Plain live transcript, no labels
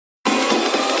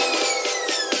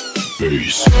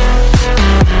face.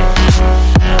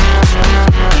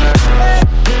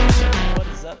 What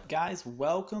is up, guys?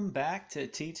 Welcome back to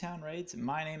T-Town Raids.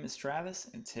 My name is Travis,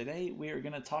 and today we are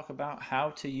going to talk about how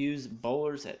to use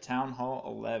bowlers at Town Hall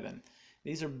 11.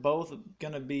 These are both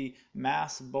going to be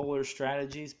mass bowler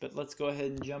strategies, but let's go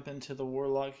ahead and jump into the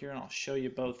Warlock here, and I'll show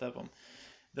you both of them.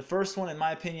 The first one, in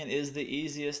my opinion, is the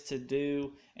easiest to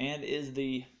do and is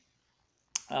the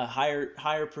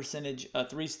higher percentage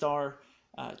 3-star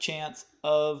chance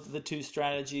of the two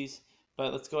strategies.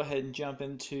 But let's go ahead and jump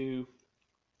into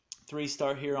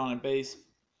 3-star here on a base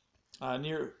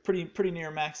pretty near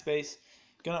max base.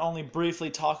 Gonna only briefly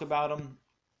talk about them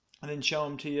and then show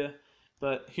them to you.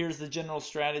 But here's the general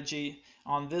strategy.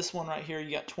 On this one right here,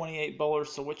 you got 28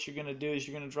 bowlers. So what you're gonna do is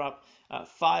you're gonna drop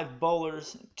 5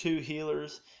 bowlers, 2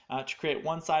 healers to create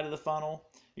one side of the funnel.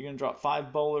 You're gonna drop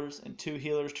 5 bowlers and 2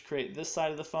 healers to create this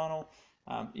side of the funnel.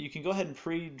 You can go ahead and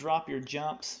pre-drop your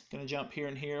jumps. Gonna jump here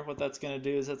and here. What that's gonna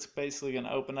do is that's basically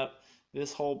gonna open up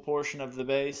this whole portion of the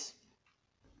base.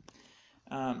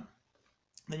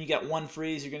 Then you got 1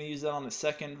 freeze. You're going to use that on the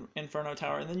second Inferno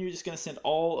Tower, and then you're just going to send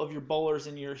all of your bowlers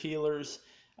and your healers,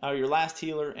 your last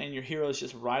healer and your heroes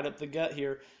just right up the gut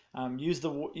here. Use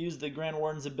the Grand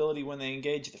Warden's ability when they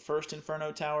engage the first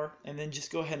Inferno Tower, and then just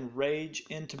go ahead and rage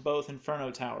into both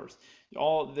Inferno Towers.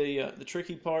 All the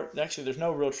tricky part, actually there's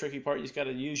no real tricky part. You just got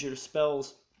to use your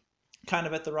spells kind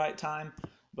of at the right time.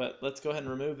 But let's go ahead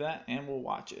and remove that, and we'll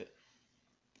watch it.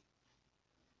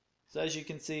 So as you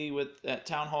can see at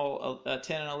Town Hall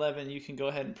 10 and 11, you can go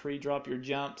ahead and pre-drop your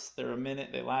jumps. They're a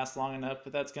minute, they last long enough,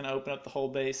 but that's going to open up the whole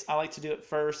base. I like to do it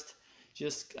first,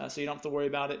 just so you don't have to worry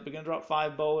about it. We're going to drop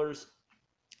 5 bowlers,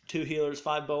 2 healers,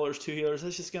 5 bowlers, 2 healers.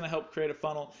 That's just going to help create a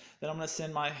funnel. Then I'm going to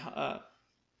send my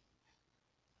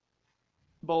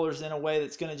bowlers in a way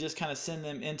that's going to just kind of send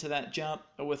them into that jump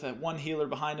with 1 healer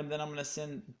behind them. Then I'm going to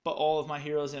send all of my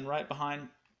heroes in right behind.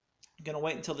 Going to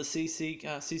wait until the CC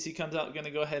comes out. Going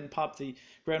to go ahead and pop the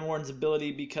Grand Warden's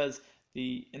ability because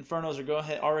the Infernos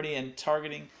are already and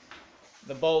targeting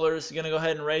the bowlers. Going to go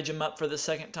ahead and rage them up for the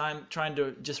second time, trying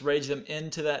to just rage them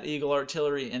into that Eagle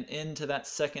Artillery and into that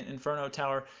second Inferno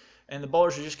Tower. And the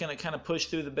bowlers are just going to kind of push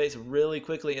through the base really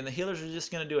quickly, and the healers are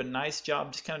just going to do a nice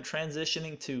job just kind of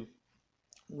transitioning to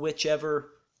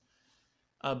whichever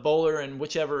bowler and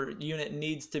whichever unit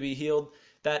needs to be healed.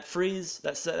 That freeze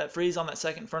on that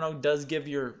second Inferno does give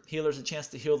your healers a chance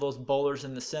to heal those bowlers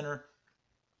in the center.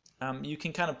 You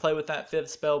can kind of play with that 5th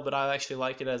spell, but I actually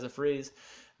like it as a freeze.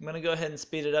 I'm going to go ahead and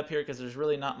speed it up here because there's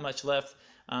really not much left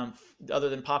other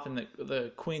than popping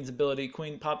the Queen's ability.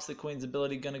 Queen pops the Queen's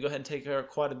ability. Going to go ahead and take care of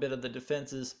quite a bit of the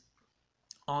defenses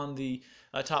on the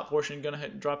top portion. Going to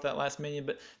drop that last minion,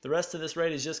 but the rest of this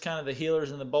raid is just kind of the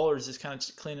healers and the bowlers just kind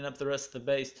of cleaning up the rest of the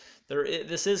base.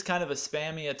 This is kind of a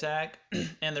spammy attack,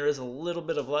 and there is a little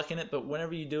bit of luck in it, but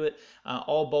whenever you do it,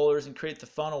 all bowlers and create the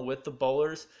funnel with the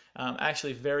bowlers,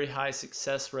 actually very high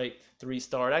success rate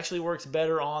 3-star. It actually works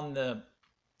better on the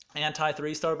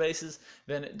anti-3-star bases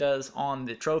than it does on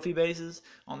the trophy bases.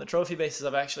 On the trophy bases,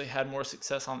 I've actually had more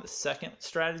success on the second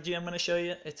strategy I'm going to show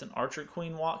you. It's an Archer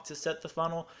Queen walk to set the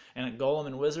funnel and a Golem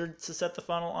and Wizard to set the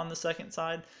funnel on the second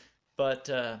side. But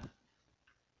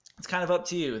it's kind of up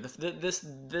to you.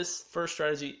 This first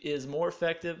strategy is more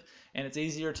effective and it's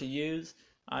easier to use.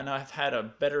 I know I've had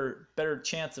a better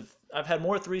chance of. I've had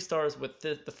more 3-stars with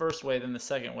the first way than the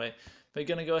second way. But you're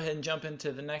going to go ahead and jump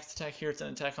into the next attack here. It's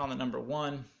an attack on the number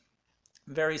 1.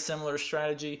 Very similar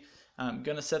strategy. I'm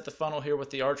going to set the funnel here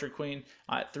with the Archer Queen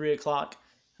at 3 o'clock.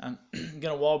 I'm going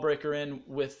to wall breaker in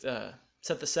with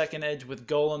set the second edge with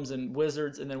golems and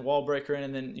wizards, and then wall breaker in,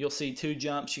 and then you'll see 2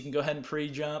 jumps. You can go ahead and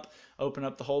pre-jump, open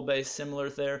up the whole base.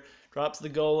 Similar there. Drops the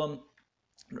golem,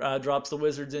 drops the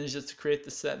wizards in just to create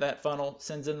that funnel.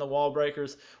 Sends in the wall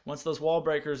breakers. Once those wall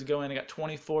breakers go in, I got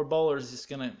 24 bowlers. Just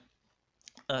going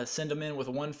to send them in with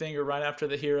 1 finger right after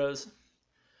the heroes.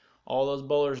 All those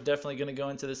bowlers definitely going to go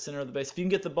into the center of the base. If you can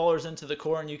get the bowlers into the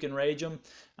core and you can rage them,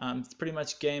 it's pretty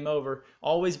much game over.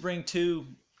 Always bring two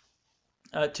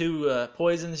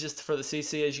poisons just for the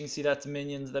CC. As you can see, that's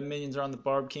minions. The minions are on the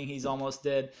Barb King. He's almost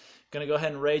dead. Going to go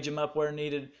ahead and rage him up where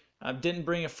needed. Didn't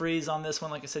bring a freeze on this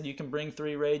one. Like I said, you can bring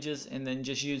 3 rages and then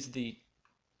just use the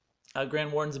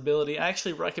Grand Warden's ability. I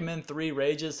actually recommend 3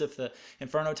 rages if the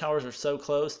Inferno Towers are so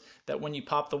close that when you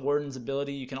pop the Warden's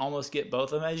ability, you can almost get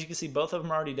both of them. As you can see, both of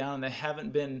them are already down, and they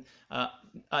haven't been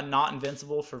not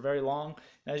invincible for very long.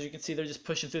 As you can see, they're just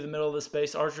pushing through the middle of the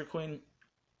space. Archer Queen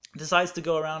decides to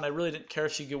go around. I really didn't care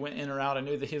if she went in or out. I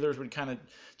knew the healers would kind of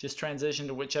just transition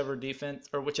to whichever defense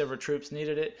or whichever troops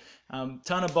needed it.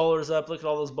 Ton of bowlers up. Look at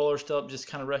all those bowlers still up, just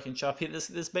kind of wrecking shop.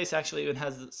 This base actually even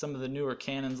has some of the newer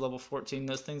cannons, level 14.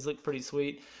 Those things look pretty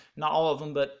sweet. Not all of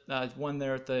them, but one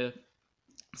there at the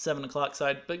 7 o'clock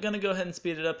side. But gonna go ahead and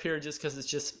speed it up here just because it's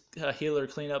just healer,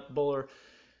 cleanup, bowler,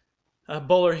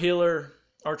 bowler, healer,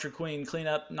 archer, queen,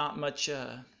 cleanup. Not much.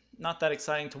 Not that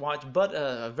exciting to watch, but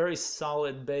a very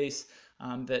solid base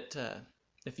that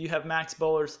if you have max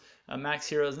bowlers, max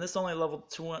heroes, and this is only level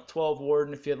 12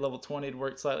 warden. If you had level 20, it'd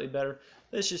work slightly better.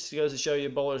 This just goes to show you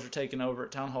bowlers are taking over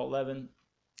at Town Hall 11.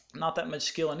 Not that much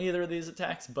skill in either of these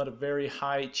attacks, but a very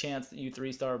high chance that you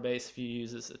 3-star base if you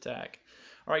use this attack.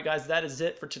 Alright guys, that is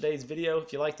it for today's video.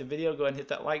 If you liked the video, go ahead and hit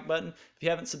that like button. If you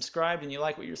haven't subscribed and you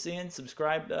like what you're seeing,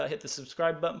 subscribe. Hit the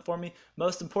subscribe button for me.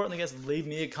 Most importantly, guys, leave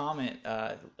me a comment,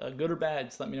 good or bad.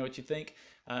 Just let me know what you think.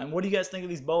 And what do you guys think of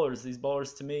these bowlers? These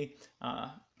bowlers, to me,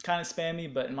 kind of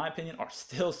spammy, but in my opinion, are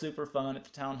still super fun at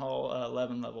the Town Hall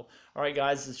 11 level. Alright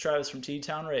guys, this is Travis from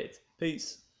T-Town Raids.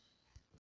 Peace.